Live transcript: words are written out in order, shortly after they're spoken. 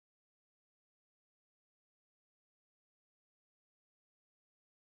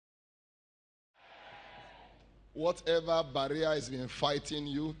Whatever barrier has been fighting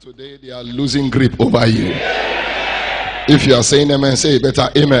you today, they are losing grip over you. If you are saying amen, say better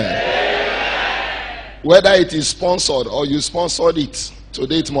amen. Whether it is sponsored or you sponsored it,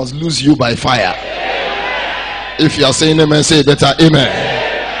 today it must lose you by fire. If you are saying amen, say better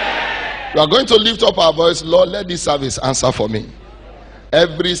amen. We are going to lift up our voice. Lord, let this service answer for me.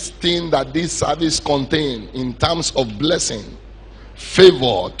 Everything that this service contains in terms of blessing,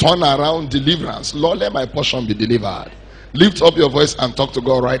 favor, turnaround, deliverance, Lord, let my portion be delivered. Lift up your voice and talk to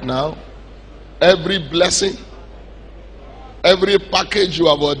God right now. Every blessing, every package you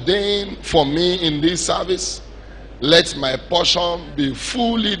have ordained for me in this service, let my portion be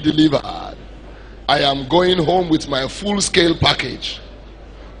fully delivered. I am going home with my full-scale package.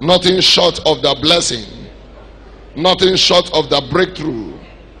 Nothing short of the blessing, nothing short of the breakthrough.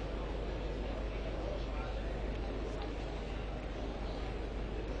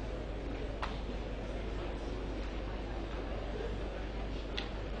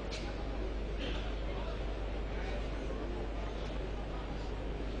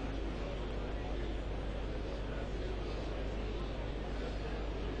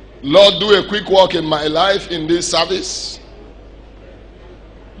 Lord, do a quick work in my life in this service.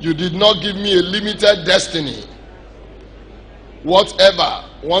 You did not give me a limited destiny. Whatever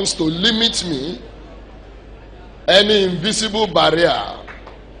wants to limit me, any invisible barrier,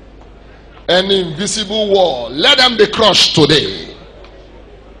 any invisible wall, let them be crushed today.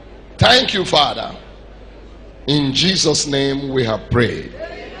 Thank you, Father. In Jesus' name we have prayed.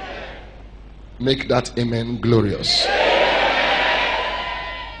 Make that amen glorious.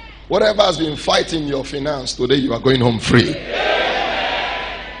 Whatever has been fighting your finance, today you are going home free.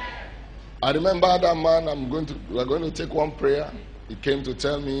 I remember that man. We are going to take one prayer. He came to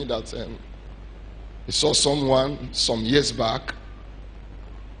tell me that he saw someone some years back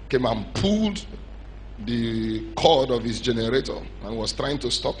came and pulled the cord of his generator and was trying to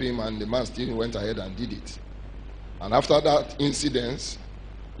stop him, and the man still went ahead and did it. And after that incident,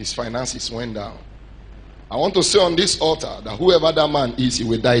 his finances went down. I want to say on this altar that whoever that man is, he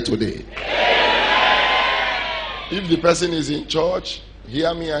will die today. If the person is in church,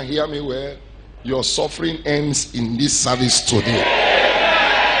 hear me and hear me well. Your suffering ends in this service today.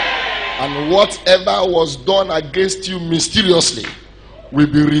 And whatever was done against you mysteriously will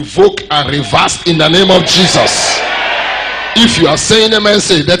be revoked and reversed in the name of Jesus. If you are saying amen,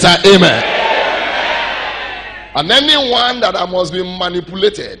 say better amen. And anyone that must be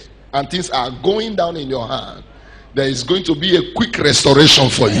manipulated and things are going down in your hand, there is going to be a quick restoration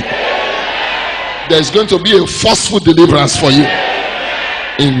for you. There is going to be a forceful deliverance for you.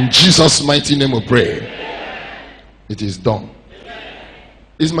 In Jesus' mighty name we pray. It is done.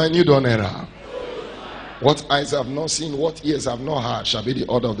 It's my new dawn era. What eyes have not seen, what ears have not heard, shall be the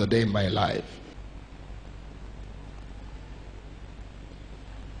order of the day in my life.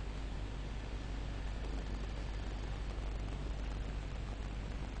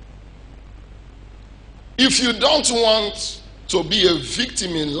 If you don't want to be a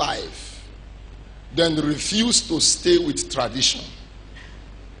victim in life, then refuse to stay with tradition.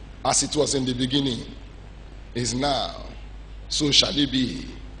 As it was in the beginning, is now, so shall it be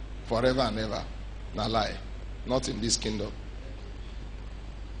forever and ever. Now lie, not in this kingdom.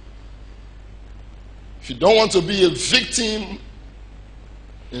 If you don't want to be a victim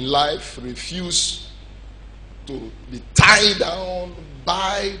in life, refuse to be tied down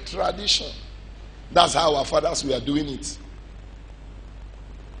by tradition. That's how our fathers were doing it.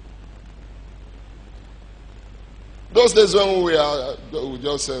 Those days when we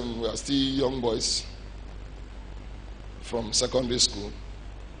are still young boys from secondary school,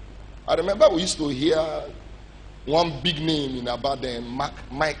 I remember we used to hear one big name in about them,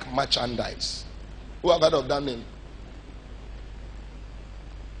 Mike Merchandise. Who have heard of that name?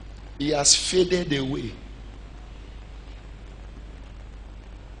 He has faded away.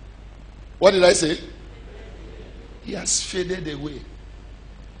 What did I say? He has faded away.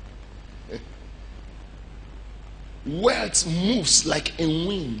 Wealth moves like a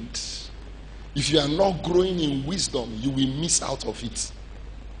wind. If you are not growing in wisdom, you will miss out of it.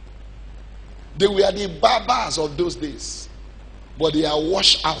 They were the barbers of those days, but they are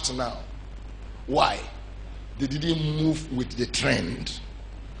washed out now. Why? They didn't move with the trend.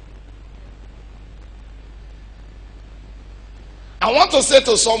 I want to say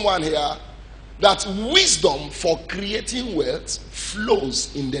to someone here that wisdom for creating wealth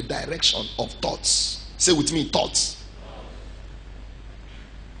flows in the direction of thoughts. Say with me, thoughts.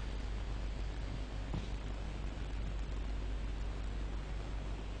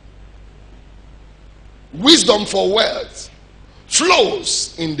 Wisdom for wealth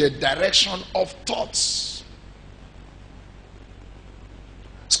flows in the direction of thoughts.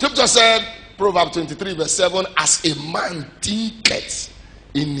 Scripture said, Proverbs 23 verse 7, as a man thinketh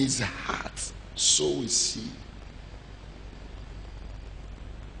in his heart, so is he.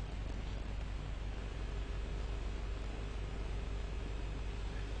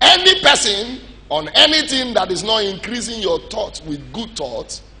 Any person on anything that is not increasing your thoughts with good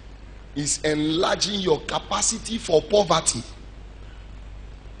thoughts is enlarging your capacity for poverty.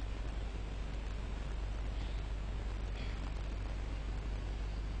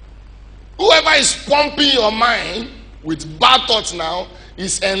 Whoever is pumping your mind with bad thoughts now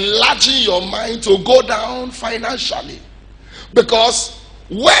is enlarging your mind to go down financially. Because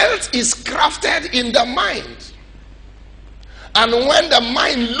wealth is crafted in the mind. And when the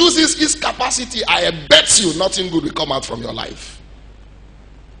mind loses its capacity, I bet you nothing good will come out from your life.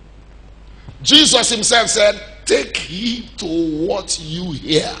 Jesus himself said, take heed to what you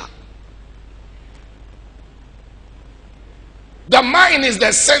hear. The mind is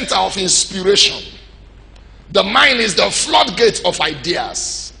the center of inspiration. The mind is the floodgate of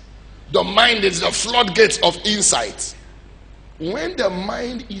ideas. The mind is the floodgate of insight. When the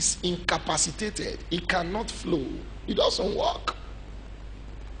mind is incapacitated, it cannot flow. It doesn't work.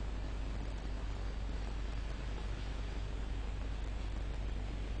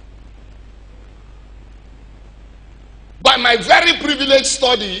 By my very privileged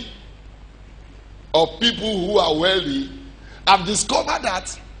study of people who are wealthy, I've discovered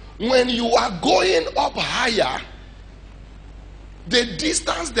that when you are going up higher, they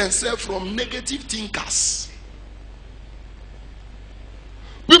distance themselves from negative thinkers.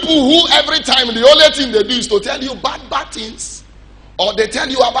 People who every time the only thing they do is to tell you bad things, or they tell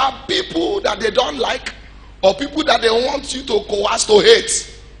you about people that they don't like, or people that they want you to coerce to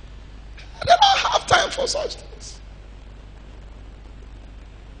hate. They don't have time for such things.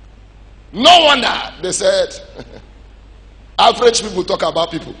 No wonder they said average people talk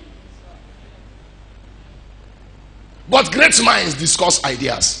about people. But great minds discuss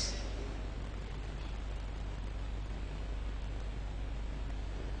ideas.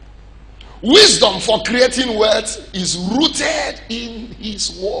 Wisdom for creating wealth is rooted in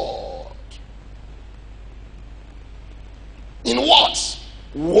his word. In what?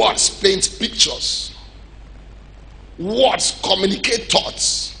 Words paint pictures. Words communicate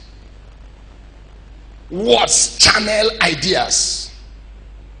thoughts. Words channel ideas.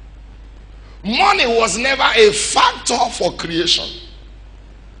 Money was never a factor for creation.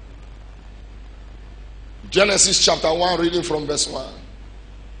 Genesis chapter 1, reading from verse 1.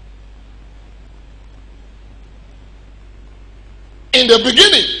 In the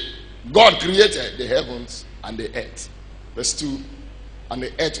beginning, God created the heavens and the earth. Verse 2. And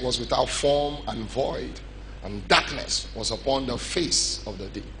the earth was without form and void, and darkness was upon the face of the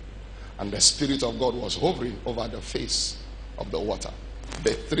deep. And the Spirit of God was hovering over the face of the water.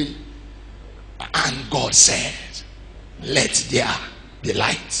 Verse 3. And God said, let there be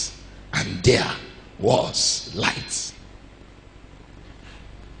light. And there was light.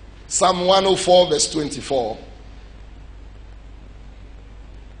 Psalm 104 verse 24.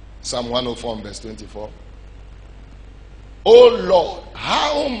 Psalm 104 verse 24. O Lord,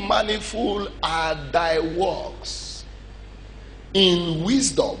 how manifold are thy works. In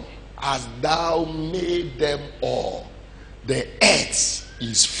wisdom hast thou made them all. The earth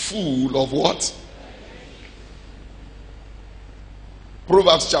is full of what?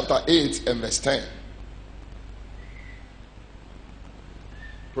 Proverbs chapter 8 and verse 10.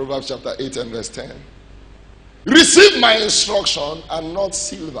 Proverbs chapter 8 and verse 10. Receive my instruction and not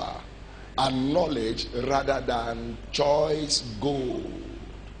silver, and knowledge rather than choice gold.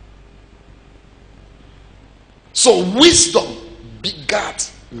 So wisdom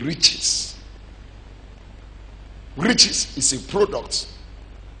begat riches. Riches is a product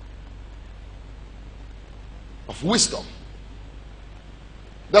of wisdom.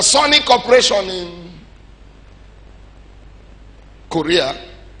 The Sony Corporation in Korea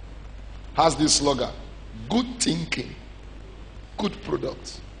has this slogan: good thinking, good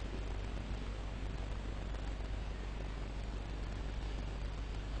product.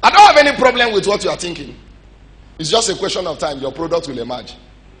 I don't have any problem with what you are thinking. It's just a question of time. Your product will emerge.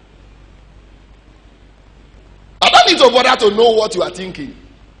 I don't need to bother to know what you are thinking.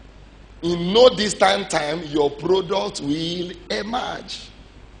 In no distant time, your product will emerge.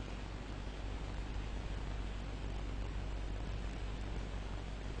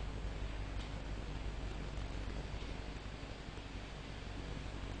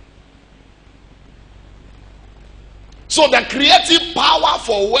 So the creative power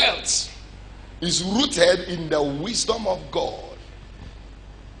for wealth is rooted in the wisdom of God.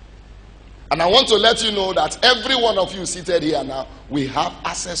 And I want to let you know that every one of you seated here now, we have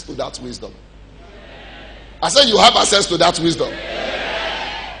access to that wisdom. I said you have access to that wisdom.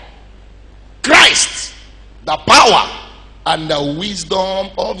 Christ, the power and the wisdom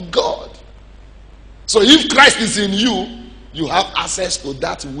of God. So if Christ is in you, you have access to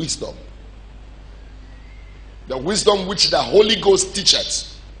that wisdom. The wisdom which the Holy Ghost teaches.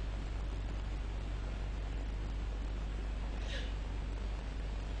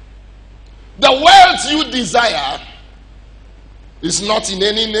 The wealth you desire is not in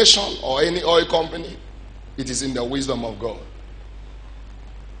any nation or any oil company. It is in the wisdom of God.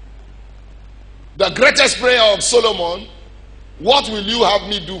 The greatest prayer of Solomon, what will you have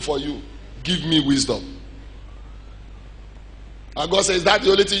me do for you? Give me wisdom. And God says, is that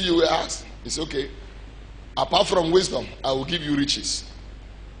the only thing you will ask? It's okay. Apart from wisdom, I will give you riches.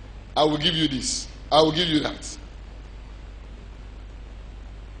 I will give you this. I will give you that.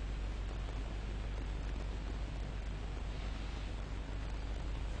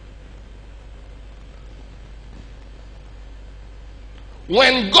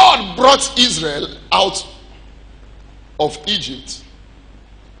 When God brought Israel out of Egypt,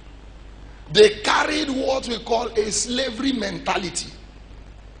 they carried what we call a slavery mentality.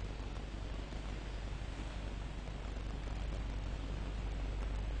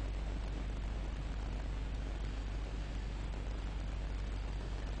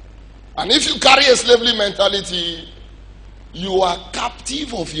 And if you carry a slavery mentality, you are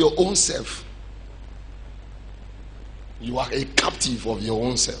captive of your own self. You are a captive of your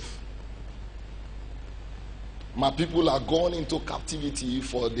own self. My people are gone into captivity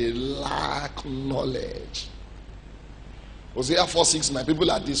for they lack knowledge. Hosea 4:6, my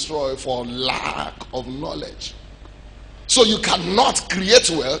people are destroyed for lack of knowledge. So you cannot create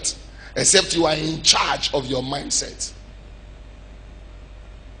wealth except you are in charge of your mindset.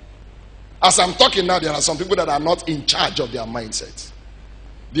 As I'm talking now, there are some people that are not in charge of their mindset.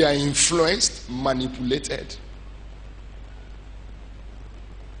 They are influenced, manipulated,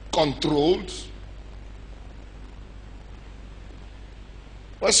 controlled.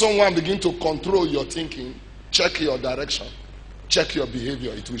 When someone begins to control your thinking, check your direction, check your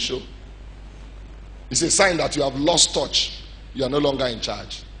behavior, it will show. It's a sign that you have lost touch. You are no longer in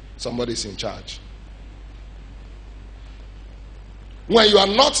charge. Somebody is in charge. When you are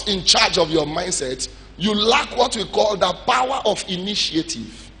not in charge of your mindset, you lack what we call the power of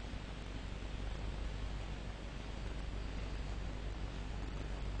initiative.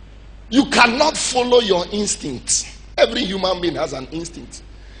 You cannot follow your instincts. Every human being has an instinct.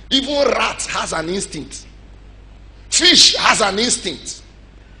 Even rat has an instinct. Fish has an instinct.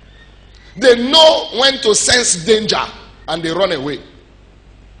 They know when to sense danger and they run away.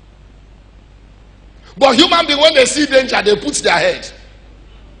 But human beings, when they see danger, they put their head.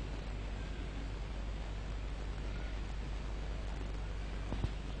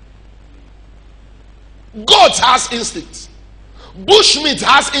 Goat has instinct. Bushmeat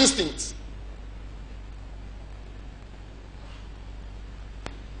has instinct.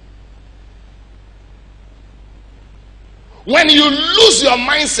 When you lose your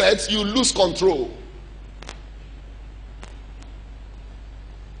mindset, you lose control.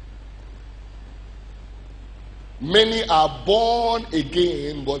 Many are born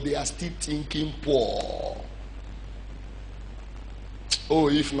again, but they are still thinking poor. Oh,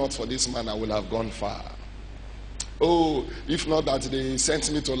 if not for this man, I would have gone far. Oh, if not that they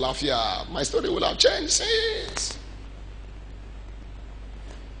sent me to LAFIA, my story would have changed since.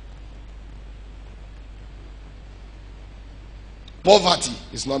 Poverty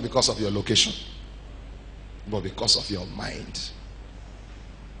is not because of your location, but because of your mind.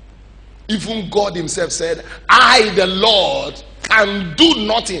 Even God himself said, I, the Lord, can do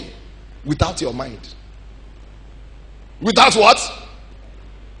nothing without your mind. Without what?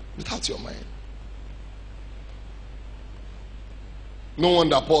 Without your mind. No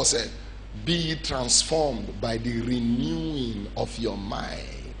wonder Paul said, be ye transformed by the renewing of your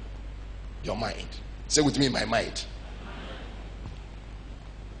mind. Your mind. Say with me, my mind.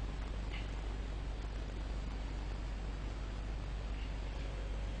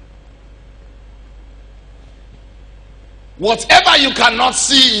 Whatever you cannot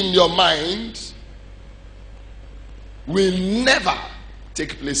see in your mind will never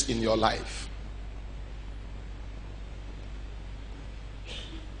take place in your life.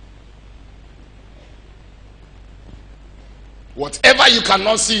 Whatever you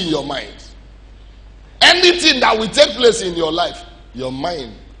cannot see in your mind, anything that will take place in your life, your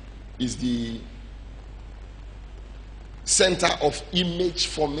mind is the center of image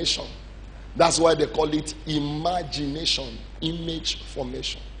formation. That's why they call it imagination, image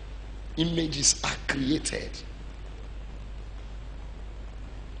formation. Images are created.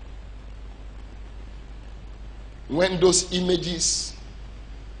 When those images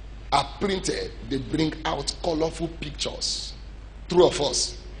are printed, they bring out colorful pictures. True of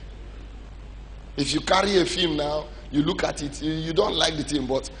us. If you carry a film now, you look at it, you don't like the thing,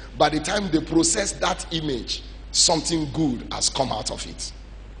 but by the time they process that image, something good has come out of it.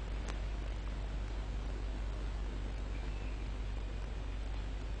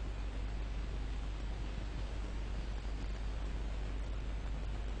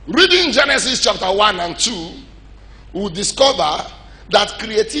 Reading Genesis chapter 1 and 2, we'll discover that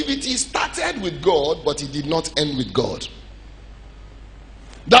creativity started with God, but it did not end with God.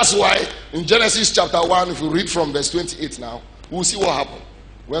 That's why in Genesis chapter 1, if we read from verse 28 now, we'll see what happened.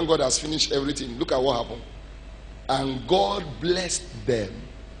 When God has finished everything, look at what happened. And God blessed them,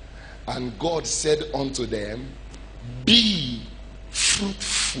 and God said unto them, be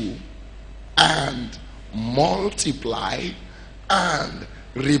fruitful and multiply and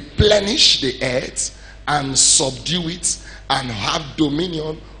replenish the earth and subdue it and have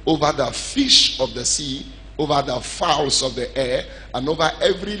dominion over the fish of the sea, over the fowls of the air, and over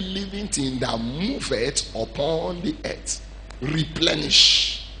every living thing that moveth upon the earth.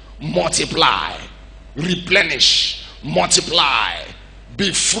 Replenish, multiply, replenish, multiply,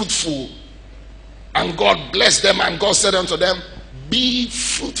 be fruitful. And God blessed them, and God said unto them, be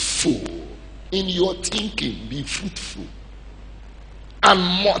fruitful in your thinking, be fruitful and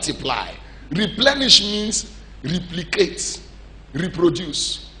multiply. Replenish means replicate,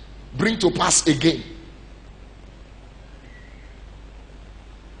 reproduce, bring to pass again.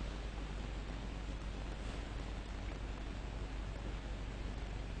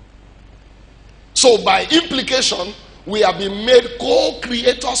 So by implication, we have been made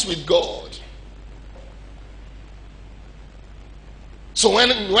co-creators with God. So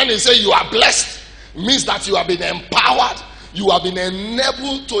when they say you are blessed, it means that you have been empowered, you have been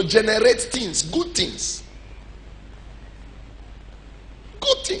enabled to generate things, good things.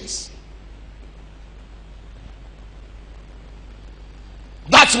 Good things.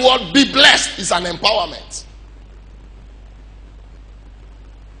 That's what be blessed is, an empowerment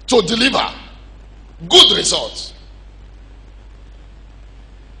to deliver good results.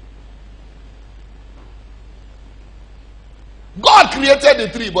 God created the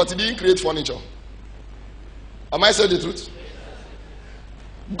tree, but he didn't create furniture. Am I saying the truth?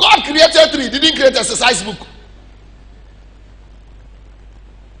 God created tree, didn't create exercise book.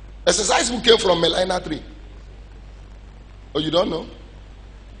 Exercise book came from Melina tree. Oh, you don't know?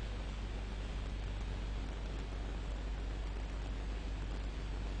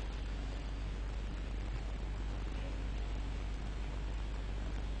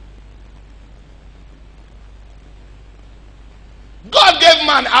 God gave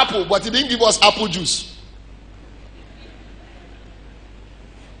man apple, but he didn't give us apple juice.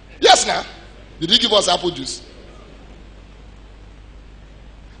 Yes, now. Did he give us apple juice?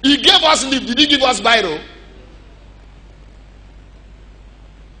 He gave us leaf. Did he give us biro?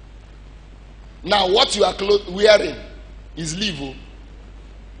 Now, what you are wearing is leaf.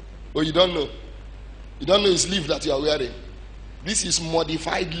 Oh, you don't know. You don't know it's leaf that you are wearing. This is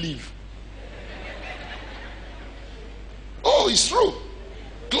modified leaf. Oh, it's true.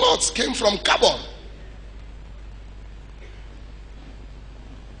 Clothes came from carbon.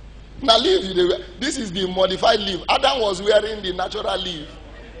 Now leaf, this is the modified leaf. Adam was wearing the natural leaf.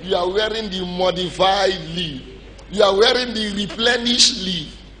 You are wearing the modified leaf. You are wearing the replenished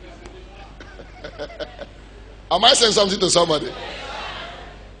leaf. Am I saying something to somebody?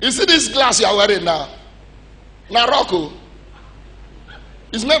 You see this glass you are wearing now? Now Rocco.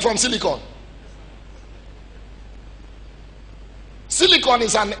 It's made from silicon. Silicon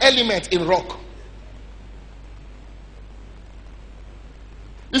is an element in rock.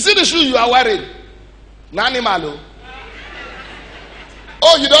 You see the shoe you are wearing? Nanimalo.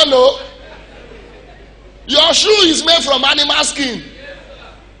 Oh, you don't know? Your shoe is made from animal skin.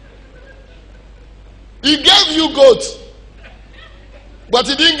 He gave you goat, but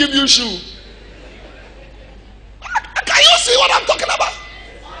he didn't give you shoe. Can you see what I'm talking about?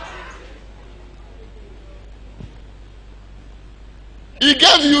 He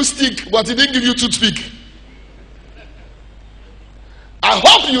gave you stick, but he didn't give you toothpick. I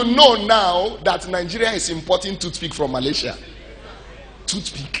hope you know now that Nigeria is importing toothpick from Malaysia.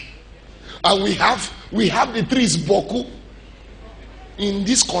 Toothpick. And we have the trees Boku in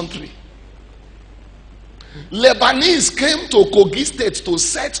this country. Lebanese came to Kogi State to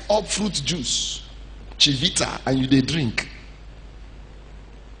set up fruit juice, Chivita, and they drink.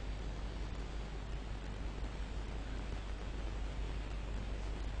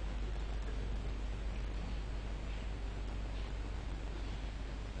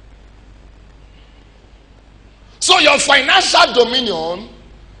 So your financial dominion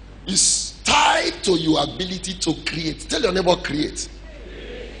is tied to your ability to create. Tell your neighbor, create.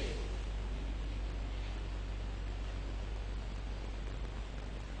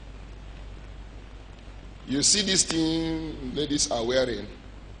 You see this thing ladies are wearing,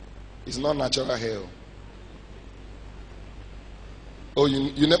 it's not natural hair. Oh,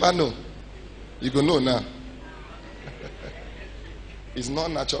 you never know. You go know now. It's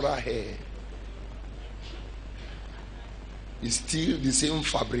not natural hair. It's still the same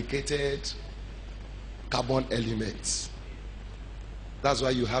fabricated carbon elements. That's why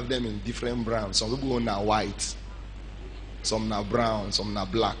you have them in different browns. Some people own are white, some are brown, some are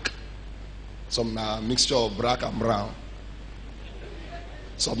black, some are a mixture of black and brown,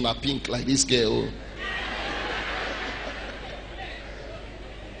 some are pink like this girl.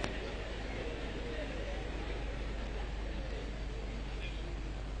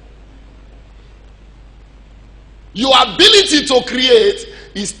 Your ability to create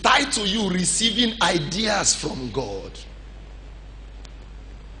is tied to you receiving ideas from God.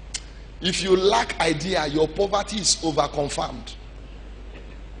 If you lack idea, your poverty is overconfirmed.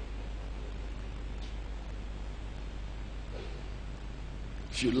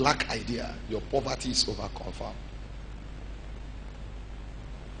 If you lack idea, your poverty is overconfirmed.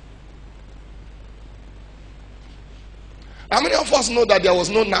 How many of us know that there was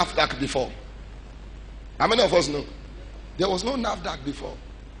no NAFDAC before? How many of us know? There was no NAFDAC before.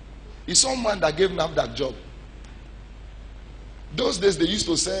 It's someone that gave NAFDAC job. Those days they used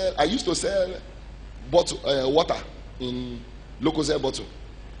to sell, I used to sell bottle, water in Locozel bottle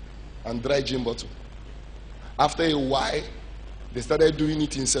and dry gin bottle. After a while, they started doing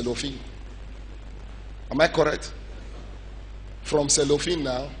it in cellophane. Am I correct? From cellophane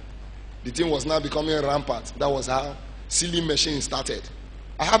now, the thing was now becoming rampant. That was how sealing machine started.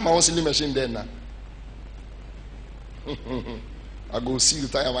 I have my own sealing machine there now. I go seal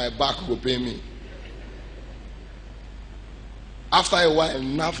tire, my back go pay me. After a while,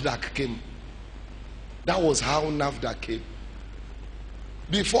 NAFDAC came. That was how NAFDAC came.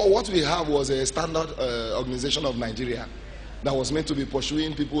 Before, what we have was a standard organization of Nigeria that was meant to be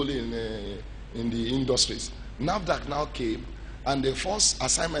pursuing people in the industries. NAFDAC now came, and the first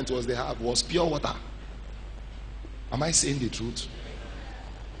assignment they have was pure water. Am I saying the truth?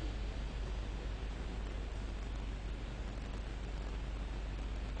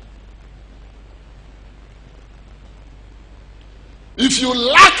 If you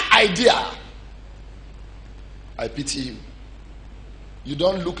lack idea, I pity you. You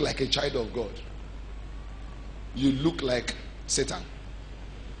don't look like a child of God. You look like Satan.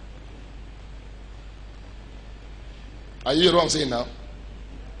 Are you hearing what I'm saying now?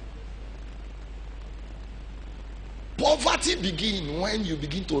 Poverty begins when you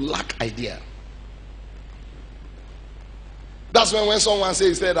begin to lack idea. That's when someone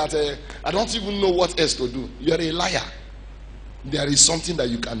says that I don't even know what else to do. You're a liar. There is something that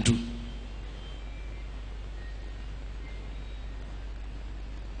you can do.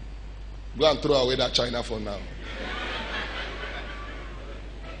 Go and throw away that China for now.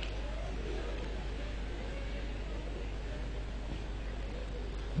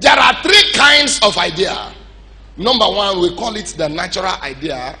 There are three kinds of idea. Number one, we call it the natural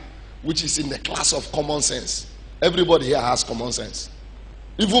idea, which is in the class of common sense. Everybody here has common sense.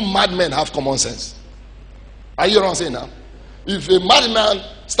 Even madmen have common sense. Are you hearing what I'm saying now? If a madman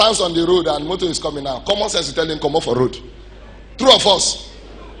stands on the road and motor is coming now, common sense will tell him come off a road. True or false?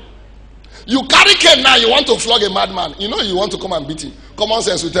 You carry cane now, you want to flog a madman. You know you want to come and beat him. Common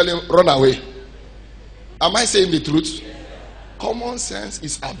sense will tell him run away. Am I saying the truth? Common sense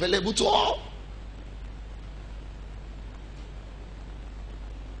is available to all.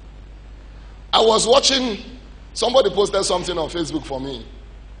 I was watching, somebody posted something on Facebook for me.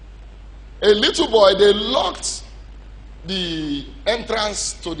 A little boy, they locked the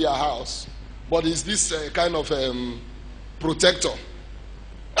entrance to their house, but it's this kind of protector.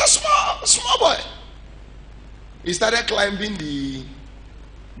 A small boy. He started climbing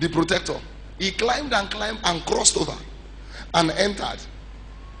the protector. He climbed and crossed over and entered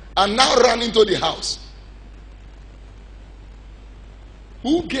and now ran into the house.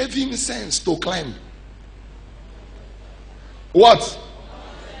 Who gave him sense to climb? What?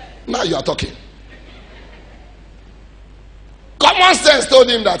 Now you are talking. Common sense told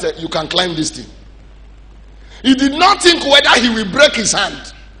him that you can climb this thing. He did not think whether he will break his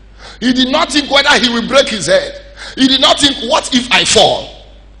hand. He did not think whether he will break his head. He did not think, what if I fall?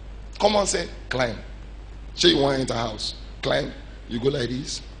 Common sense, climb. Say you want to enter house. Climb. You go like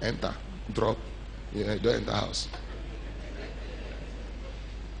this, enter, drop. Yeah, you don't enter house.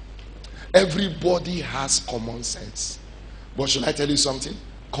 Everybody has common sense. But should I tell you something?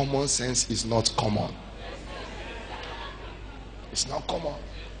 Common sense is not common. It's not common.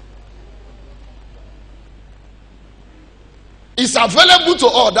 It's available to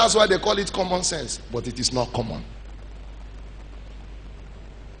all. That's why they call it common sense. But it is not common.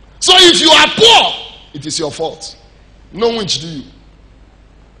 So if you are poor, it is your fault. No which do you.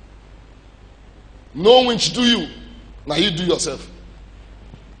 No which do you. Now you do yourself.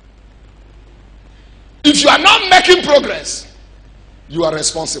 If you are not making progress, you are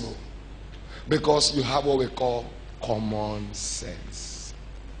responsible. Because you have what we call common sense.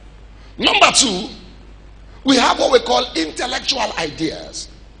 Number two, we have what we call intellectual ideas.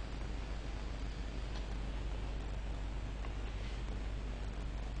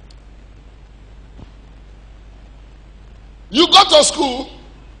 You go to school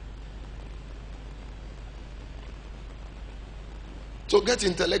to get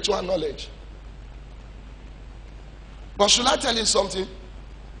intellectual knowledge. But should I tell you something?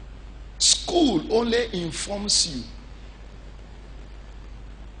 School only informs you.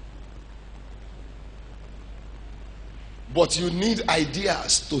 But you need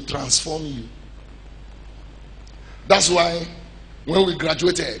ideas to transform you. That's why when we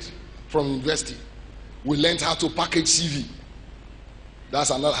graduated from university, we learned how to package CV. That's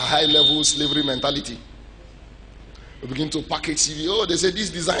another high-level slavery mentality. We begin to package CV. Oh, they say this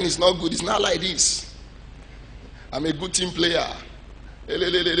design is not good. It's not like this. I'm a good team player.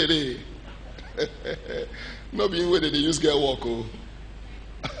 No being where they use get work. Oh.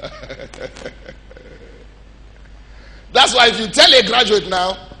 That's why if you tell a graduate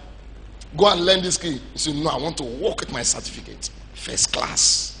now, go and learn this skill, you say, no, I want to work with my certificate. First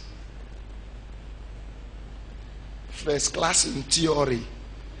class. First class in theory,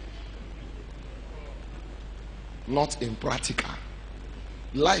 not in practical.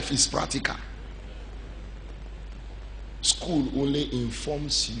 Life is practical. School only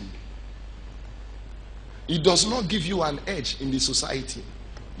informs you. It does not give you an edge in the society.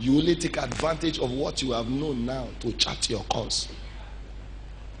 You only take advantage of what you have known now to chart your course.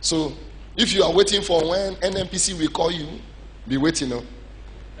 So, if you are waiting for when NNPC will call you, be waiting. No?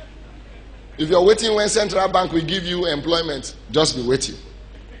 If you are waiting when Central Bank will give you employment, just be waiting.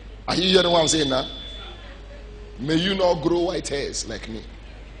 Are you hearing what I'm saying now? May you not grow white hairs like me.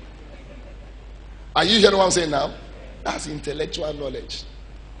 Are you hearing what I'm saying now? That's intellectual knowledge.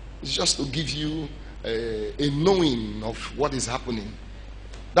 It's just to give you a knowing of what is happening.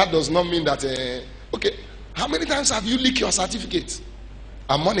 That does not mean that, okay, how many times have you leaked your certificate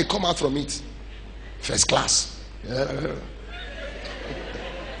and money come out from it? First class. Yeah.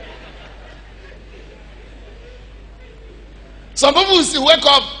 Some people will still wake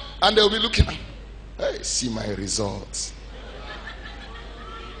up and they'll be looking, hey, see my results.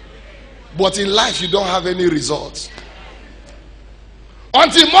 But in life, you don't have any results.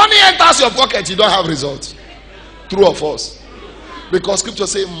 Until money enters your pocket, you don't have results. True or false? Because scripture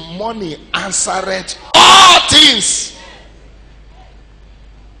says, money answereth all things.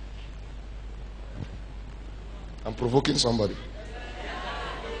 I'm provoking somebody.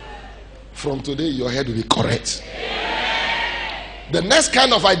 From today, your head will be correct. The next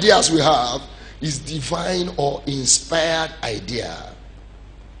kind of ideas we have is divine or inspired idea.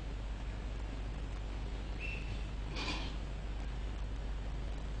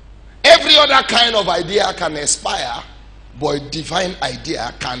 Every other kind of idea can aspire, but a divine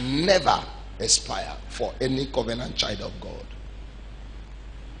idea can never aspire for any covenant child of God.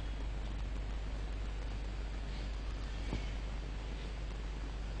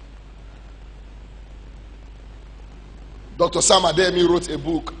 Dr. Sam Ademi wrote a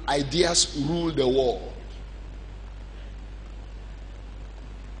book, Ideas Rule the World.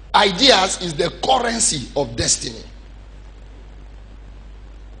 Ideas is the currency of destiny.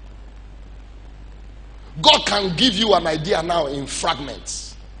 God can give you an idea now in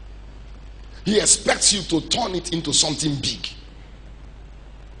fragments. He expects you to turn it into something big.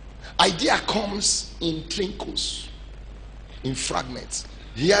 Idea comes in trinkles, in fragments.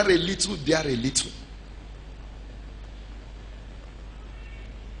 Here a little, there a little.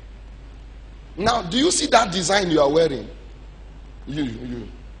 Now, do you see that design you are wearing? You.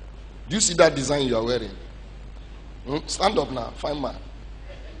 Do you see that design you are wearing? Stand up now, fine man.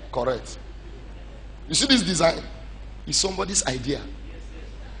 Correct. You see this design? It's somebody's idea.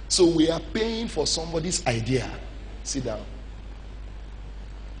 So we are paying for somebody's idea. Sit down.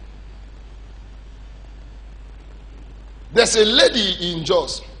 There's a lady in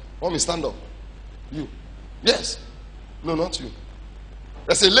Jos. Want me stand up? You. Yes. No, not you.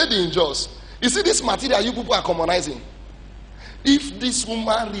 There's a lady in Jos. You see this material you people are commonizing? If this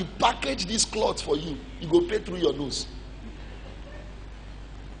woman repackage this cloth for you, you go pay through your nose.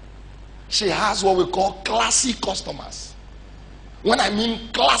 She has what we call classy customers. When I mean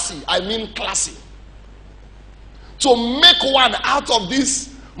classy, I mean classy. To make one out of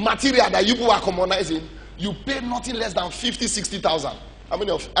this material that you people are commonizing, you pay nothing less than 50, 60,000.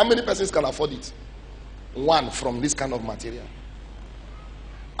 How many persons can afford it? One from this kind of material.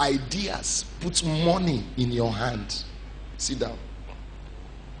 Ideas put money in your hand. Sit down.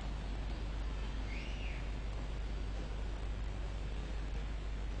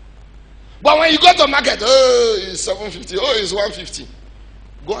 But when you go to market, oh, it's 750, oh, it's 150.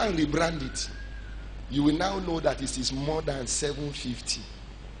 Go and rebrand it. You will now know that it is more than 750.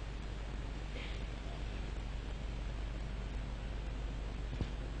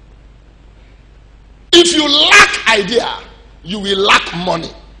 If you lack idea, you will lack money.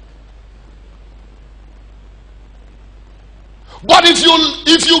 But if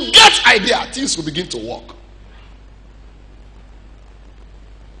you get idea, things will begin to work.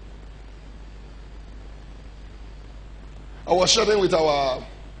 I was sharing with our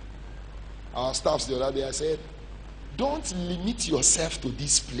staffs the other day. I said, don't limit yourself to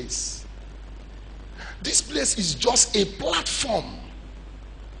this place. This place is just a platform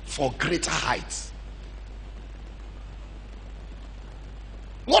for greater heights.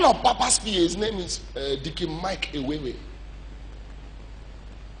 One of Papa's PA, his name is Dickie Mike Ewewe.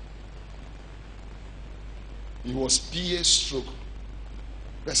 He was PA stroke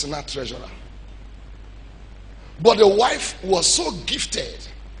personal treasurer. But the wife was so gifted.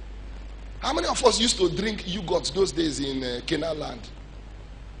 How many of us used to drink yogurt those days in Canaan land?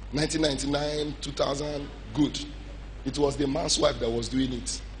 1999, 2000, good. It was the man's wife that was doing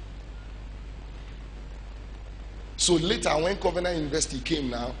it. So later when Covenant University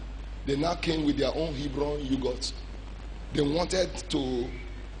came now, they now came with their own Hebron yogurt. They wanted to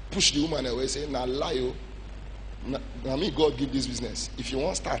push the woman away, saying, now lie, now me God give this business. If you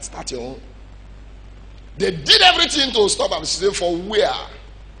want to start your own. They did everything to stop her. She said, for where?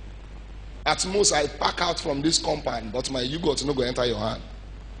 At most I pack out from this compound, but my yogurt not going to enter your hand.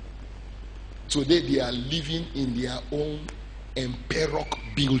 Today they are living in their own emperor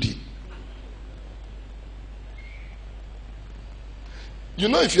building. You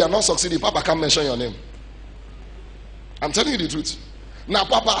know, if you are not succeeding, Papa can't mention your name. I'm telling you the truth. Now,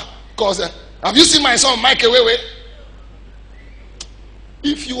 Papa, cause have you seen my son Mike Ewewe?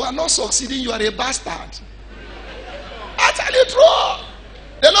 If you are not succeeding, you are a bastard. I tell you true.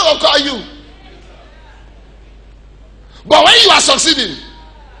 They're not going to call you. But when you are succeeding,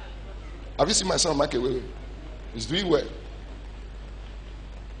 have you seen my son Mike Ewewe? He's doing well.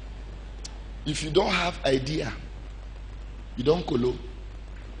 If you don't have idea, you don't colo.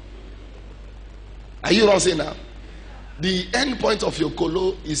 Are you not saying now? The end point of your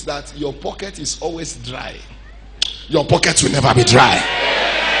colo is that your pocket is always dry. Your pocket will never be dry.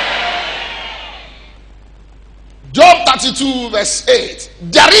 Job 32 verse 8.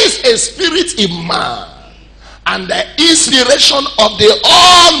 There is a spirit in man, and the inspiration of the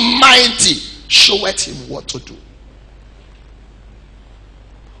Almighty showeth him what to do.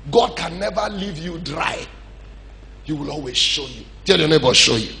 God can never leave you dry. He will always show you. Tell your neighbor,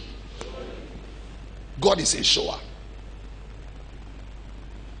 show you. God is a shower.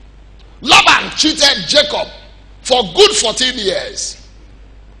 Laban cheated Jacob for good 14 years.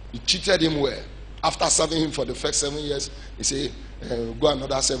 He cheated him well. After serving him for the first 7 years, he said, go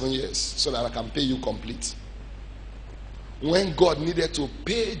another 7 years so that I can pay you complete. When God needed to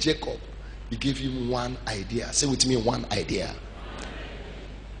pay Jacob, he gave him one idea. Say with me, one idea.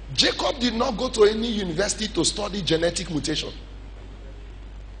 Jacob did not go to any university to study genetic mutation.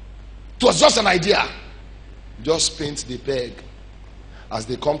 It was just an idea. Just paint the peg. As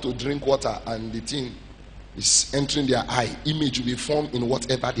they come to drink water and the thing is entering their eye, image will be formed in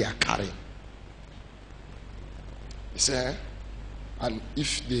whatever they are carrying. He said, and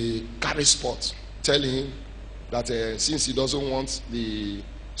if they carry spot, tell him that since he doesn't want the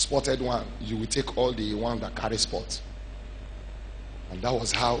spotted one, you will take all the one that carry spot. And that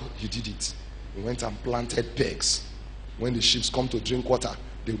was how he did it. He went and planted pegs. When the sheep come to drink water,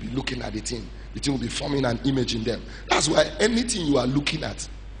 they will be looking at the thing. The thing will be forming an image in them. That's why anything you are looking at,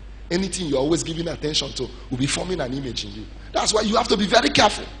 anything you are always giving attention to, will be forming an image in you. That's why you have to be very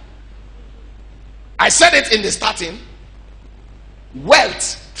careful. I said it in the starting.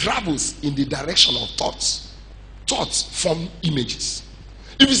 Wealth travels in the direction of thoughts. Thoughts form images.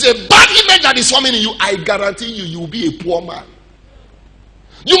 If it's a bad image that is forming in you, I guarantee you, you will be a poor man.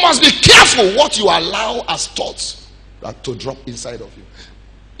 You must be careful what you allow as thoughts to drop inside of you.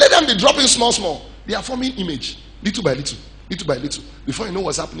 Let them be dropping small. They are forming image, little by little. little by little. Before you know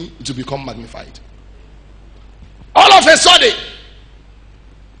what's happening, it will become magnified. All of a sudden,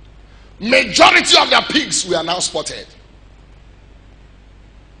 majority of the pigs were now spotted.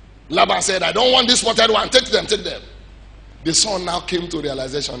 Laban said, I don't want this spotted one. Take them, take them. The son now came to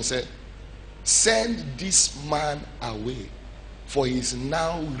realization and said, send this man away, for he is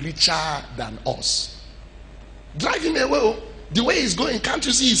now richer than us. Drive him away. The way he's going, can't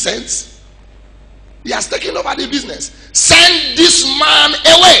you see his sense? He has taken over the business. Send this man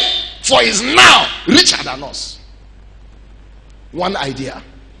away, for he is now richer than us. One idea.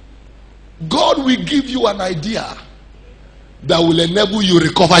 God will give you an idea that will enable you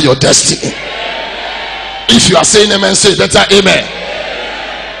recover your destiny. If you are saying amen, say better amen.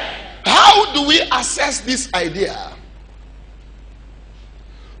 How do we assess this idea?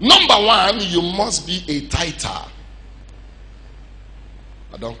 Number one, you must be a tither.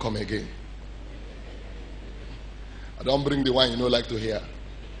 I don't come again. I don't bring the one you don't like to hear.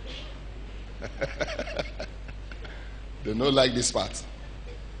 They don't like this part.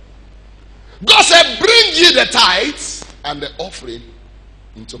 God said, bring ye the tithes and the offering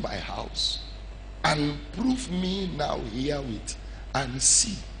into my house, and prove me now herewith, and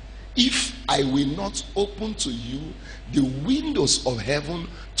see if I will not open to you the windows of heaven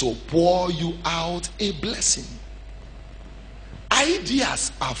to pour you out a blessing.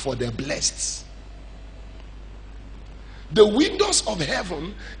 Ideas are for the blessed. The windows of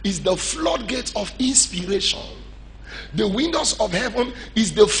heaven is the floodgate of inspiration. The windows of heaven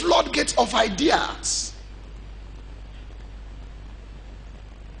is the floodgate of ideas.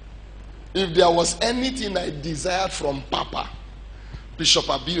 If there was anything I desired from Papa, Bishop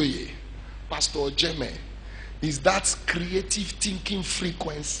Abioye, Pastor Jeme, is that creative thinking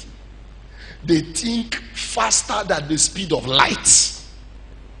frequency. They think faster than the speed of light.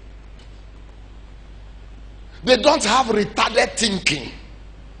 They don't have retarded thinking.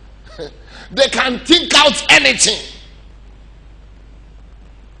 They can think out anything.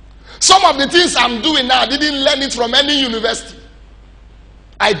 Some of the things I'm doing now, I didn't learn it from any university.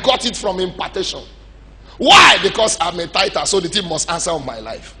 I got it from impartation. Why? Because I'm a tither, so the thing must answer on my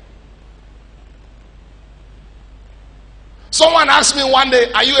life. Someone asked me one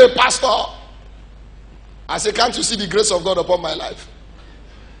day, are you a pastor? I said, can't you see the grace of God upon my life?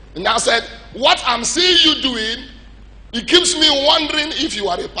 And I said, what I'm seeing you doing, it keeps me wondering if you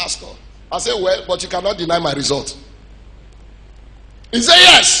are a pastor. I said, well, but you cannot deny my result. He said,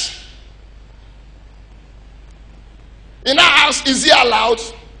 yes. In our house, is he allowed?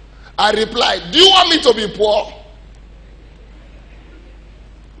 I replied, do you want me to be poor?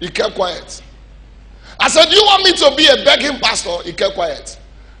 He kept quiet. I said, do you want me to be a begging pastor? He kept quiet.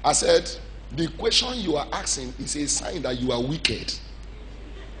 I said, the question you are asking is a sign that you are wicked.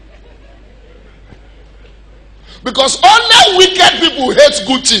 Because only wicked people hate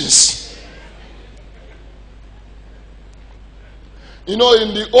good things. You know,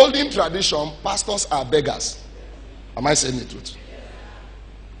 in the olden tradition, pastors are beggars. Am I saying the truth?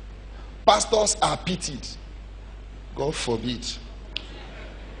 Pastors are pitied. God forbid.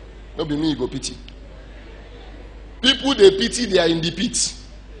 Not be me, go pity. People they pity, they are in the pit.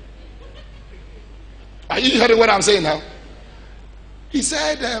 Are you hearing what I'm saying now? He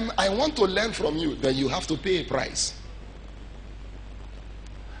said, I want to learn from you. Then you have to pay a price.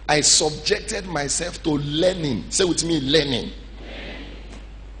 I subjected myself to learning. Say with me, learning.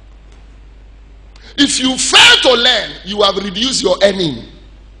 If you fail to learn, you have reduced your earning.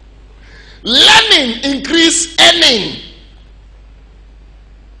 Learning increase earning.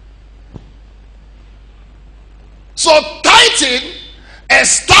 So tithing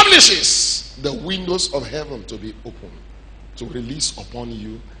establishes the windows of heaven to be open, to release upon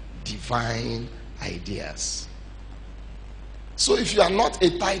you divine ideas. So if you are not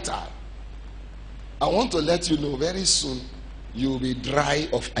a tither, I want to let you know very soon you will be dry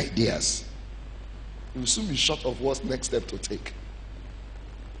of ideas. You will soon be short of what next step to take.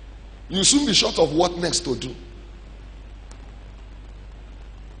 You will soon be short of what next to do.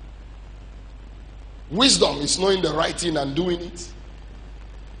 Wisdom is knowing the right thing and doing it.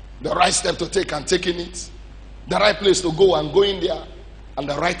 The right step to take and taking it. The right place to go and going there. And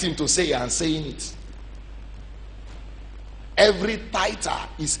the right thing to say and saying it. Every tither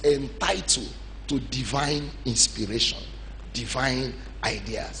is entitled to divine inspiration, divine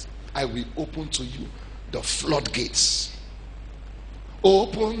ideas. I will open to you the floodgates.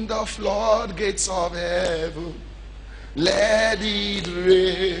 Open the floodgates of heaven. Let it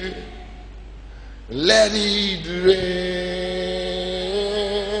rain. Let it rain.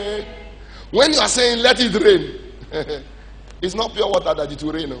 When you are saying let it rain, it's not pure water that it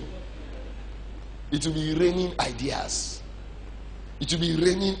will rain. No. It will be raining ideas. It will be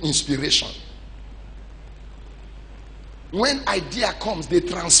raining inspiration. When idea comes, they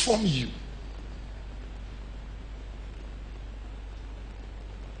transform you.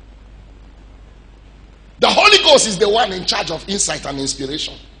 The Holy Ghost is the one in charge of insight and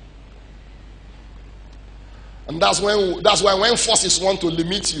inspiration. And that's why when forces want to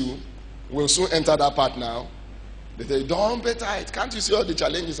limit you, we'll soon enter that part now. They say, don't pay tithe. Can't you see all the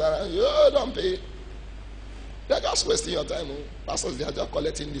challenges around you? Oh, don't pay. They're just wasting your time. Pastors, they are just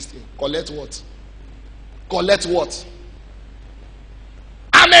collecting this thing. Collect what? Collect what?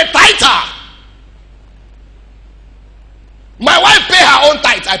 I'm a tither. My wife pay her own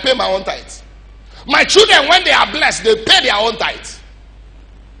tithe. I pay my own tithe. My children, when they are blessed, they pay their own tithe.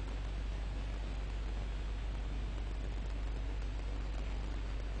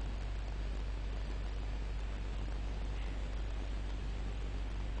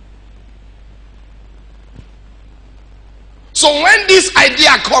 So when this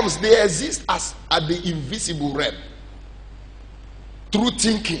idea comes, they exist as at the invisible realm. Through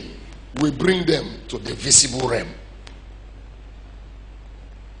thinking, we bring them to the visible realm.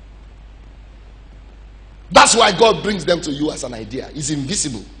 That's why God brings them to you as an idea. It's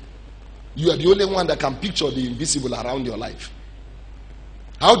invisible. You are the only one that can picture the invisible around your life.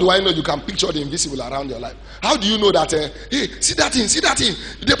 How do I know you can picture the invisible around your life? How do you know that, hey, see that thing,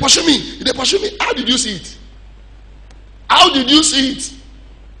 they pursue me. How did you see it? How did you see it?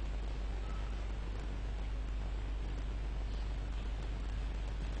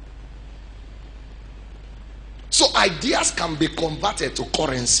 So ideas can be converted to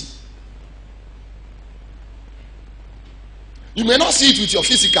currency. You may not see it with your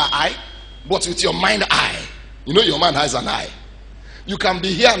physical eye, but with your mind eye. You know your mind has an eye. You can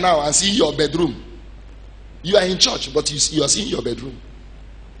be here now and see your bedroom. You are in church, but you are seeing your bedroom.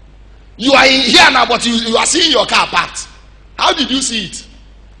 You are in here now, but you are seeing your car parked. How did you see it?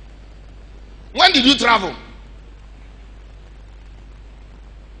 When did you travel?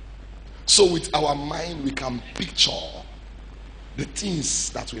 So with our mind, we can picture the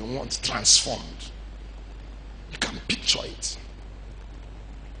things that we want transformed. You can picture it.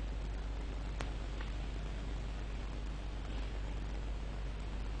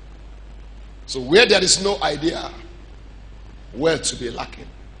 So where there is no idea, wealth to be lacking.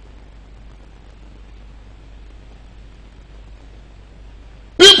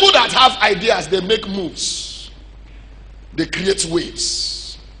 People that have ideas, they make moves. They create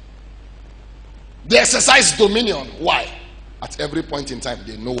waves. They exercise dominion. Why? At every point in time,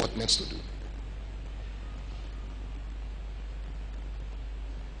 they know what next to do.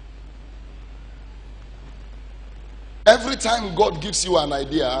 Every time God gives you an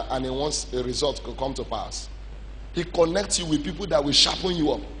idea and He wants a result to come to pass, He connects you with people that will sharpen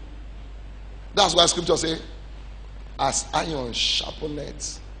you up. That's why Scripture says, as iron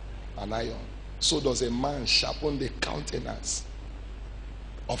sharpeneth an iron, so does a man sharpen the countenance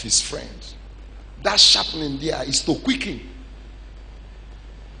of his friend. That sharpening there is to quicken.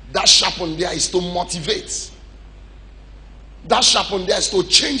 That sharpening there is to motivate. That sharpening there is to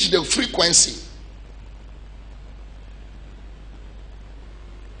change the frequency.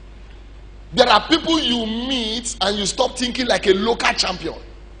 There are people you meet and you stop thinking like a local champion.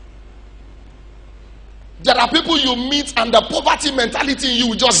 There are people you meet and the poverty mentality in you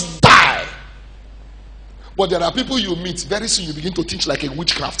will just die. But there are people you meet, very soon you begin to think like a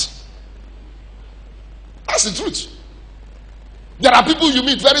witchcraft. That's the truth. There are people you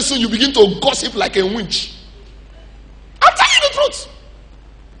meet, very soon you begin to gossip like a witch. I'm telling you the truth.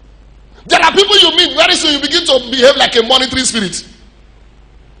 There are people you meet, very soon you begin to behave like a monitoring spirit.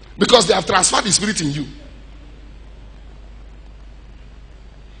 Because they have transferred the spirit in you.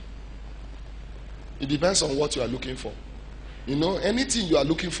 It depends on what you are looking for. You know, anything you are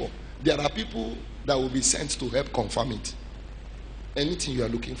looking for, there are people that will be sent to help confirm it. Anything you are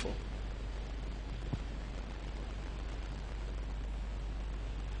looking for.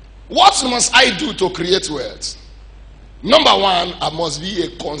 What must I do to create wealth? Number one, I must be a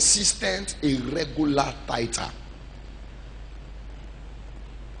consistent, a regular tither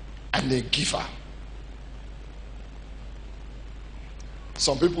and a giver.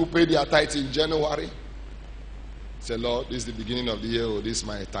 Some people pay their tithe in January. Say, Lord, this is the beginning of the year, oh, this is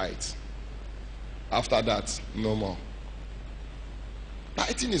my tithe. After that, no more.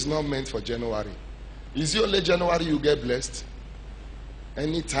 Tithing is not meant for January. Is it only January you get blessed?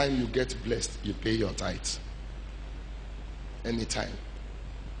 Anytime you get blessed, you pay your tithe. Anytime.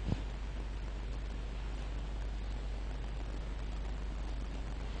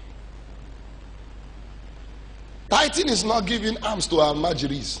 Tithing is not giving alms to our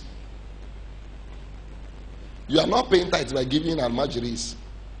margeries. You are not paying tithe by giving almajiris.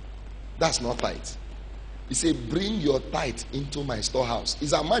 That's not tithe. He said, bring your tithe into my storehouse.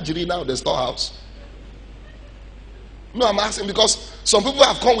 Is almajiri now the storehouse? No, I'm asking because some people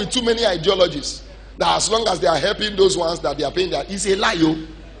have come with too many ideologies that as long as they are helping those ones that they are paying, that it's a lie.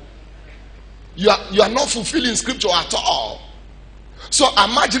 You are not fulfilling scripture at all. So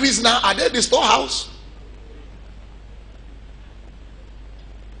almajiris now, are they the storehouse?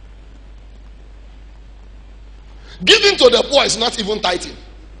 Giving to the poor is not even tithing.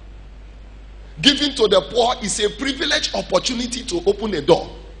 Giving to the poor is a privileged opportunity to open a door.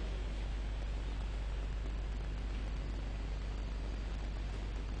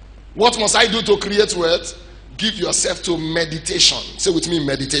 What must I do to create wealth? Give yourself to meditation. Say with me,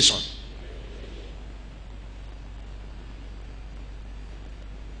 meditation.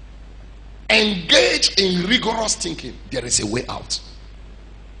 Engage in rigorous thinking. There is a way out.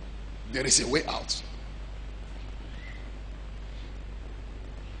 There is a way out.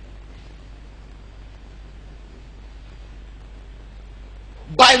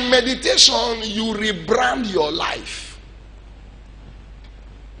 By meditation, you rebrand your life.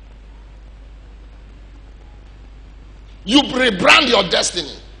 You rebrand your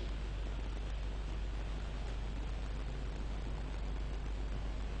destiny.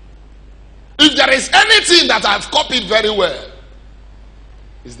 If there is anything that I've copied very well,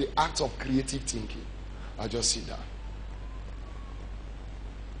 it's the act of creative thinking. I just sit down.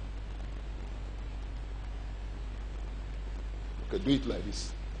 Okay, do it like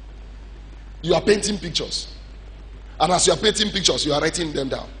this. You are painting pictures. And as you are painting pictures, you are writing them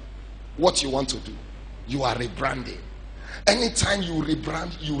down. What you want to do. You are rebranding. Anytime you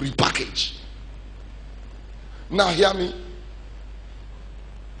rebrand, you repackage. Now hear me.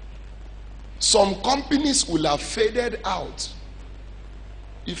 Some companies will have faded out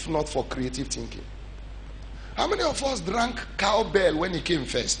if not for creative thinking. How many of us drank cowbell when it came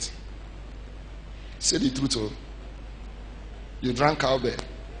first? Say the truth. Oh. You drank cowbell.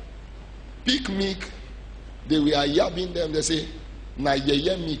 Peak milk, they were yabbing them. They say, "Na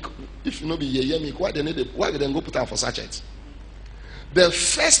yeye milk." If you know be yeye milk, why they then go put on for sachet? The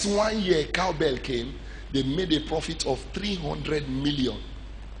first 1 year cowbell came, they made a profit of 300 million.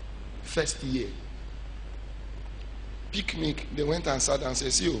 First year. Peak milk, they went and sat and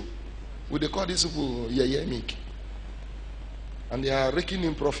said, "See, we they call this people yeye milk, and they are raking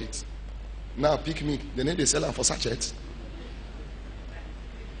in profit." Now peak milk, they sell them for sachets.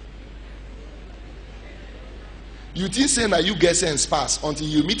 You think say that you get sense pass until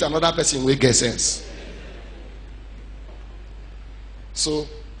you meet another person who get sense. So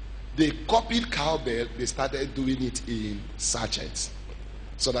they copied cowbell, they started doing it in sachets.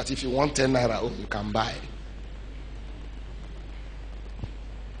 So that if you want 10 naira, oh, you can buy.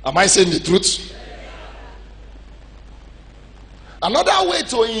 Am I saying the truth? Another way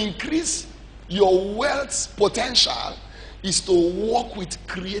to increase your wealth potential is to work with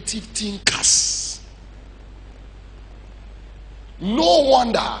creative thinkers. No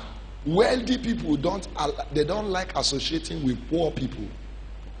wonder wealthy people don't like associating with poor people.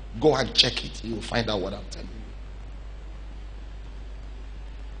 Go and check it. You will find out what I'm telling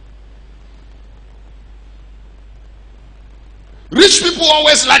you. Rich people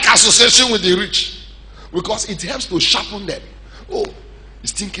always like association with the rich because it helps to sharpen them. Oh,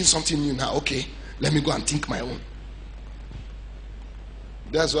 he's thinking something new now. Okay, let me go and think my own.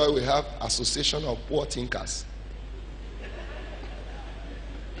 That's why we have association of poor thinkers.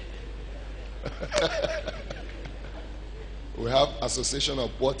 We have association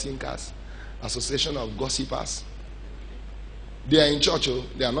of poor thinkers, association of gossipers. They are in church, oh,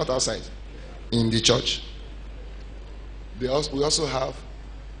 they are not outside. In the church. We also have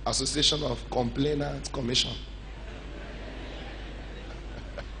association of complainants commission.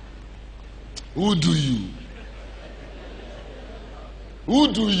 Who do you?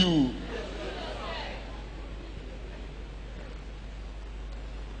 Who do you?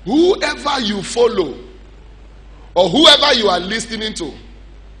 Whoever you follow or whoever you are listening to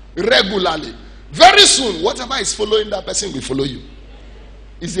regularly, very soon whatever is following that person will follow you.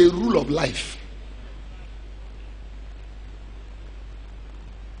 It's a rule of life.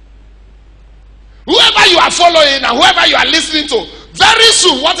 Whoever you are following and whoever you are listening to, very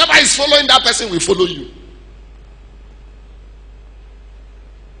soon whatever is following that person will follow you.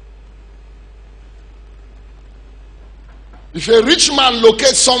 If a rich man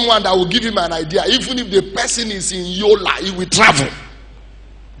locates someone that will give him an idea, even if the person is in Yola, he will travel.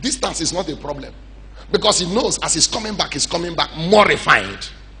 Distance is not a problem. Because he knows as he's coming back more refined.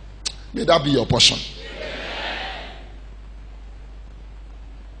 May that be your portion.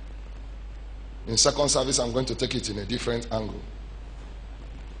 In second service, I'm going to take it in a different angle.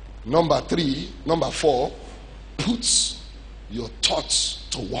 Number 4, put your thoughts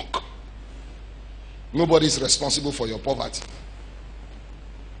to work. Nobody is responsible for your poverty.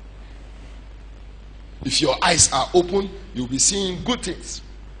 If your eyes are open, you'll be seeing good things.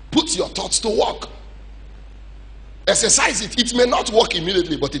 Put your thoughts to work. Exercise it. It may not work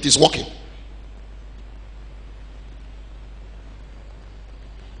immediately, but it is working.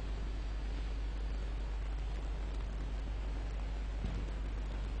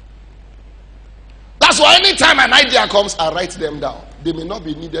 That's why anytime an idea comes, I write them down. They may not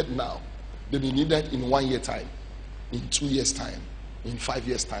be needed now. They may be needed in 1 year time, in 2 years time, in 5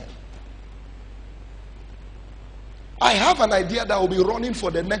 years time. I have an idea that will be running for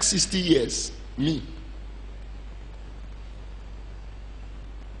the next 60 years. Me.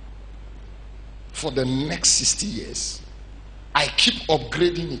 For the next 60 years. I keep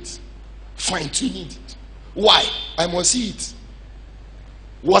upgrading it, fine-tuning it. Why? I must see it.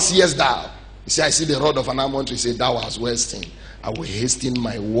 What sayest thou? You see, I see the rod of an almond tree. Say, thou hast well seen. I will hasten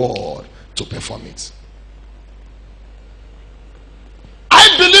my word to perform it.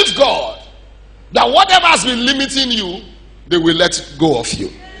 I believe God that whatever has been limiting you, they will let go of you.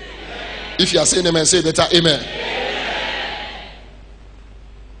 If you are saying amen, say better amen.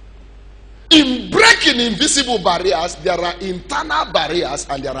 In breaking invisible barriers, there are internal barriers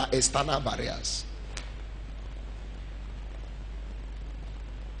and there are external barriers.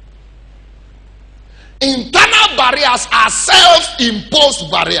 Internal barriers are self-imposed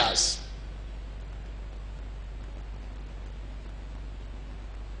barriers.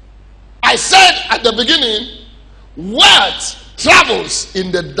 I said at the beginning, wealth travels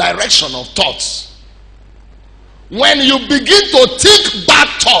in the direction of thoughts. When you begin to think bad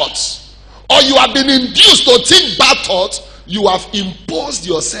thoughts, or you have been induced to think bad thoughts, you have imposed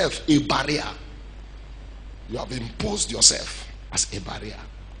yourself a barrier. You have imposed yourself as a barrier.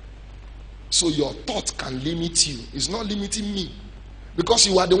 So your thought can limit you. It's not limiting me. Because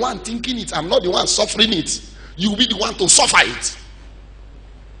you are the one thinking it. I'm not the one suffering it. You will be the one to suffer it.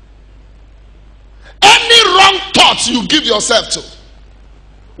 Any wrong thought you give yourself to,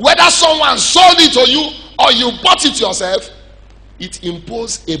 whether someone sold it to you or you bought it yourself, it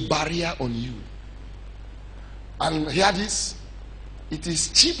imposes a barrier on you. And hear this, it is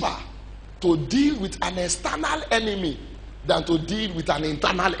cheaper to deal with an external enemy than to deal with an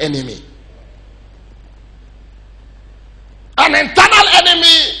internal enemy. An internal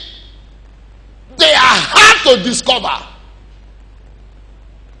enemy, they are hard to discover.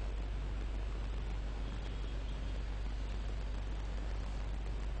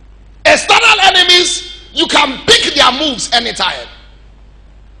 External enemies, you can pick their moves anytime.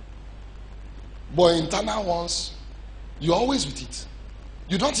 But internal ones, you're always with it.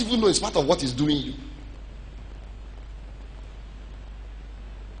 You don't even know it's part of what is doing you.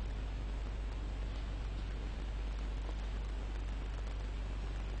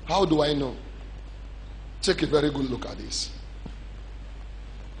 How do I know? Take a very good look at this.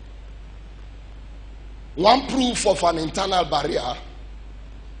 One proof of an internal barrier: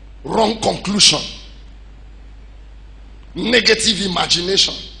 wrong conclusion, negative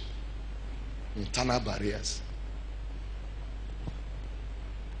imagination. Internal barriers.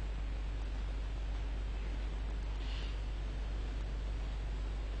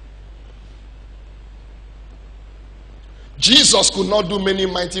 Jesus could not do many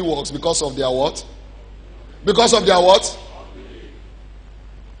mighty works because of their what? Because of their what?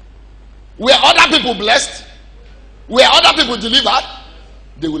 Were other people blessed? Were other people delivered?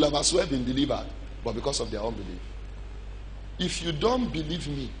 They will have as well been delivered, but because of their unbelief. If you don't believe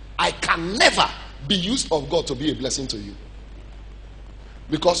me, I can never be used of God to be a blessing to you.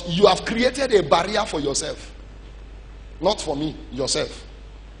 Because you have created a barrier for yourself. Not for me, yourself.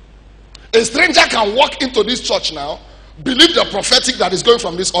 A stranger can walk into this church now, believe the prophetic that is going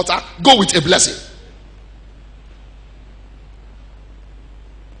from this altar, go with a blessing.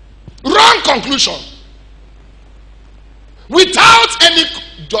 Wrong conclusion. Without any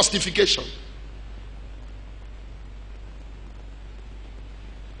justification.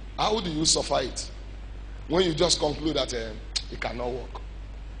 How do you suffer it? When you just conclude that it cannot work.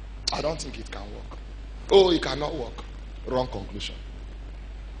 I don't think it can work. Oh, it cannot work. Wrong conclusion.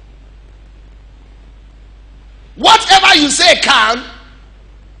 Whatever you say can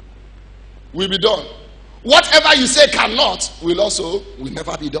will be done. Whatever you say cannot will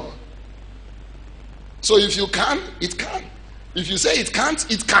never be done. So if you can, it can. If you say it can't,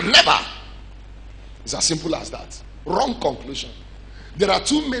 it can never. It's as simple as that. Wrong conclusion. There are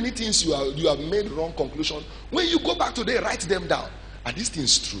too many things you have made wrong conclusion. When you go back today, write them down. Are these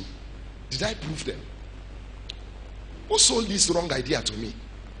things true? Did I prove them? Who sold this wrong idea to me?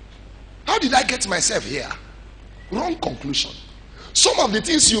 How did I get myself here? Wrong conclusion. Some of the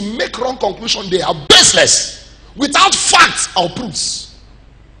things you make wrong conclusion, they are baseless, without facts or proofs.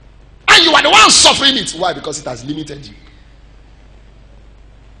 And you are the one suffering it. Why? Because it has limited you.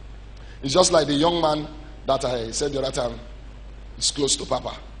 It's just like the young man that I said the other time is close to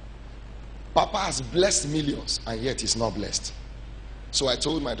Papa. Papa has blessed millions and yet he's not blessed. So I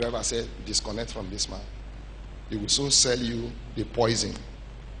told my driver, I said, disconnect from this man. He will soon sell you the poison.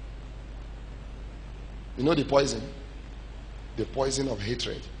 You know the poison? The poison of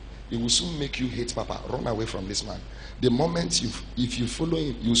hatred. It will soon make you hate Papa. Run away from this man. The moment if you follow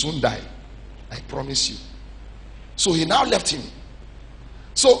him, you will soon die. I promise you. So he now left him.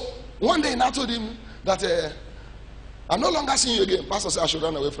 So one day he now told him that I'm no longer seeing you again. Pastor said I should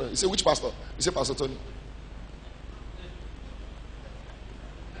run away from him. He said, which pastor? He said, Pastor Tony.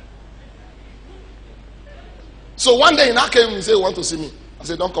 So one day he now came and he said, want to see me. I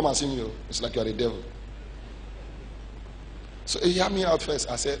said, don't come and see me. It's like you're the devil. So he heard me out first.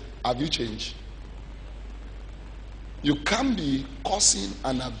 I said, have you changed? You can't be cursing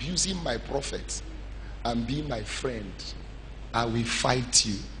and abusing my prophet and be my friend. I will fight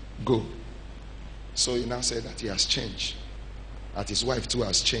you. Go. So he now said that he has changed. That his wife too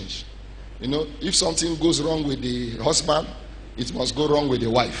has changed. You know, if something goes wrong with the husband, it must go wrong with the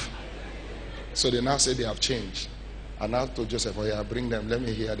wife. So they now say they have changed. And now told Joseph, oh yeah, bring them. Let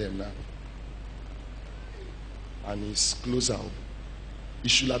me hear them now. And he's closer. He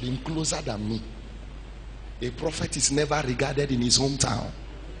should have been closer than me. A prophet is never regarded in his hometown.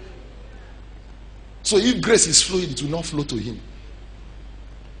 So if grace is flowing, it will not flow to him.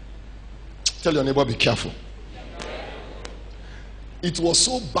 Tell your neighbor, be careful. It was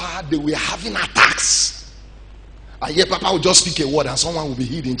so bad they were having attacks. And yet Papa would just speak a word and someone will be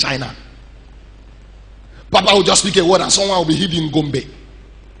hid in China. Papa will just speak a word and someone will be hid in Gombe.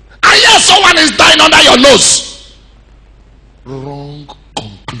 And yet someone is dying under your nose. Wrong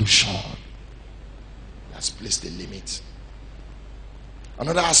conclusion. Let's place the limit.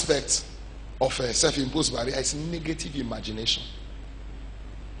 Another aspect of a self-imposed barrier is negative imagination.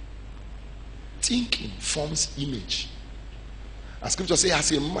 Thinking forms image. And scripture says,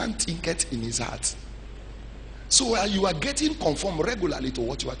 as a man thinketh in his heart. So you are getting conformed regularly to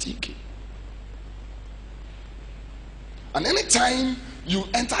what you are thinking. And anytime you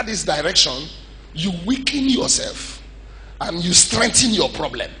enter this direction, you weaken yourself and you strengthen your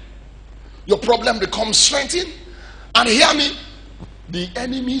problem. Your problem becomes strengthened. And hear me, the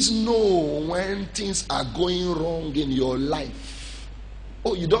enemies know when things are going wrong in your life.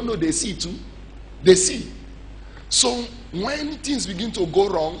 Oh, you don't know, they see too? They see. So when things begin to go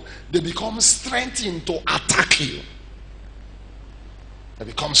wrong, they become strengthened to attack you. They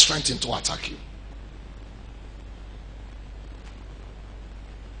become strengthened to attack you.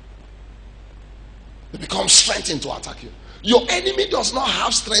 They become strengthened to attack you. Your enemy does not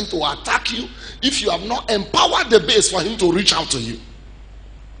have strength to attack you if you have not empowered the base for him to reach out to you.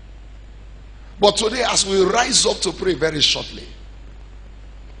 But today, as we rise up to pray very shortly,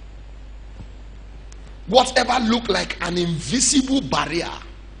 whatever look like an invisible barrier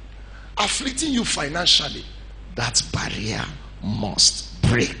afflicting you financially, that barrier must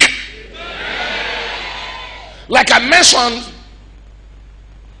break. Like I mentioned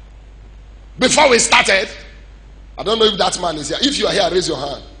before we started, I don't know if that man is here. If you are here, raise your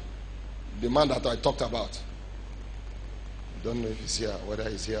hand. The man that I talked about. I don't know if he's here, whether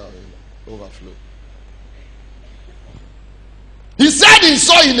he's here or in overflow. He said he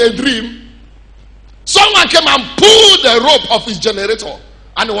saw in a dream someone came and pulled the rope of his generator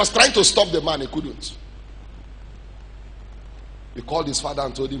and he was trying to stop the man. He couldn't. He called his father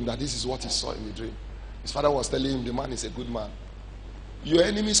and told him that this is what he saw in the dream. His father was telling him the man is a good man. Your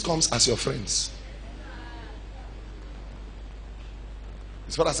enemies comes as your friends.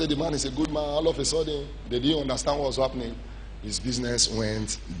 His father said the man is a good man. All of a sudden, they didn't understand what was happening. His business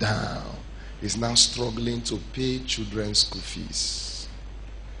went down. He's now struggling to pay children's school fees.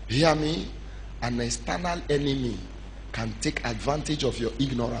 Hear me? An external enemy can take advantage of your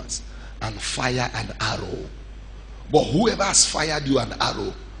ignorance and fire an arrow. But whoever has fired you an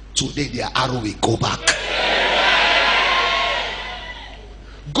arrow, today their arrow will go back.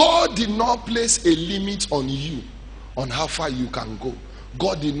 God did not place a limit on you on how far you can go.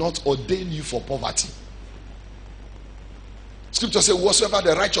 God did not ordain you for poverty. Scripture says, whatsoever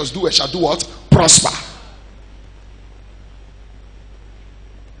the righteous do, shall do what? Prosper.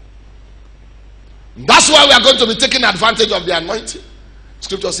 That's why we are going to be taking advantage of the anointing.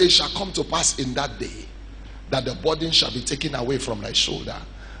 Scripture says, it shall come to pass in that day that the burden shall be taken away from thy shoulder,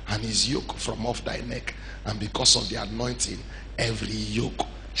 and his yoke from off thy neck, and because of the anointing, every yoke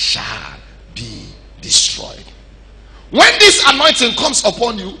shall be destroyed. When this anointing comes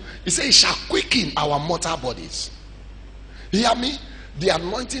upon you, he says it shall quicken our mortal bodies. Hear me? The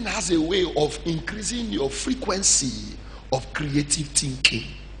anointing has a way of increasing your frequency of creative thinking.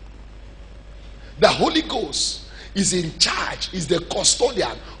 The Holy Ghost is in charge, is the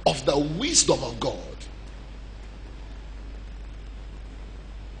custodian of the wisdom of God.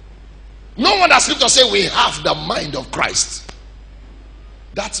 No wonder scripture say we have the mind of Christ.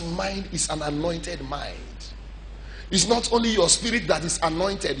 That mind is an anointed mind. It's not only your spirit that is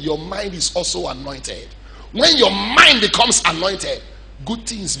anointed, your mind is also anointed. When your mind becomes anointed, good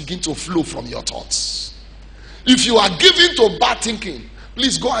things begin to flow from your thoughts. If you are given to bad thinking,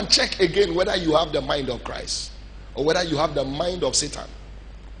 please go and check again whether you have the mind of Christ or whether you have the mind of Satan.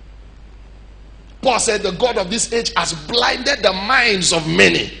 Paul said the God of this age has blinded the minds of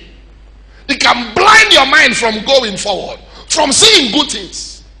many. He can blind your mind from going forward, from seeing good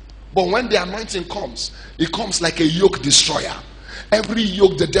things. But when the anointing comes, it comes like a yoke destroyer. Every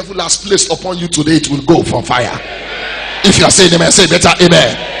yoke the devil has placed upon you today, it will go from fire. If you are saying amen, say better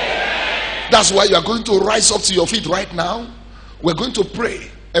amen. That's why you are going to rise up to your feet right now. We're going to pray.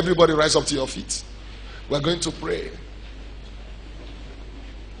 Everybody rise up to your feet. We're going to pray.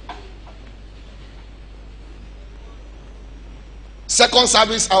 Second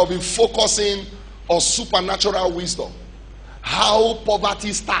service, I'll be focusing on supernatural wisdom. How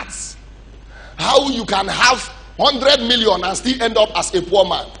poverty starts. How you can have 100 million and still end up as a poor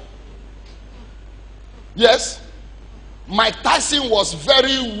man. Yes, Mike Tyson was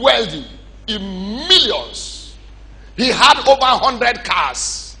very wealthy in millions. He had over 100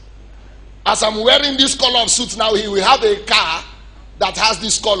 cars. As I'm wearing this color of suit now, he will have a car that has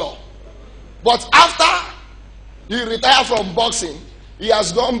this color. But after he retired from boxing, he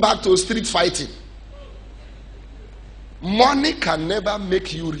has gone back to street fighting. Money can never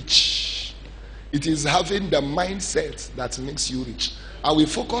make you rich. It is having the mindset that makes you rich. I will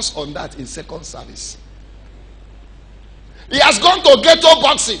focus on that in second service. He has gone to ghetto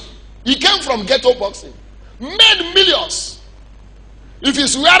boxing. He came from ghetto boxing. Made millions. If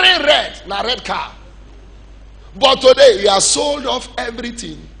he's wearing red, na red car. But today he has sold off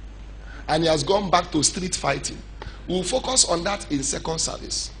everything and he has gone back to street fighting. We'll focus on that in second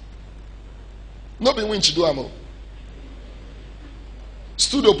service. No be winch do amo.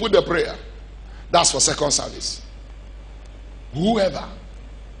 Studio put the prayer. That's for second service. Whoever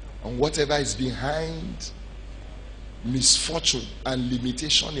and whatever is behind misfortune and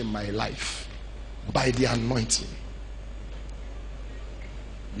limitation in my life, by the anointing,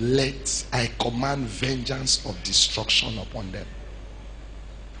 let I command vengeance of destruction upon them.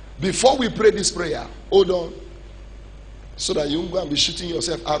 Before we pray this prayer, hold on, so that you won't go and be shooting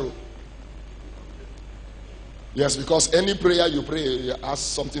yourself arrow. Yes, because any prayer you pray has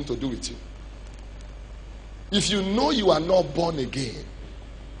something to do with you. If you know you are not born again,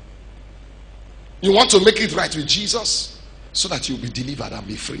 you want to make it right with Jesus so that you'll be delivered and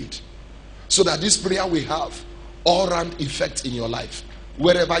be freed. So that this prayer will have all-round effect in your life.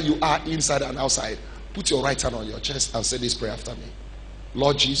 Wherever you are, inside and outside, put your right hand on your chest and say this prayer after me.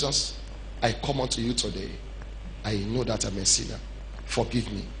 Lord Jesus, I come unto you today. I know that I'm a sinner.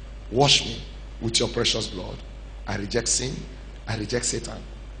 Forgive me. Wash me with your precious blood. I reject sin. I reject Satan.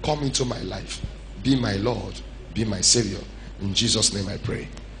 Come into my life. Be my Lord. Be my Savior. In Jesus' name I pray.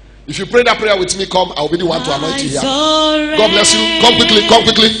 If you pray that prayer with me, come. I'll be the one to anoint you here. God bless you. Come quickly. Come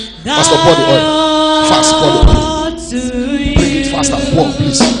quickly. Pastor, pour the oil. Fast, pour the oil. Bring it faster. Pour,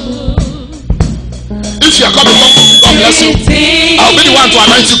 please. If you are coming, come. God bless you. I'll be the one to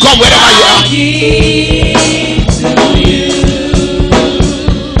anoint you. Come wherever you are.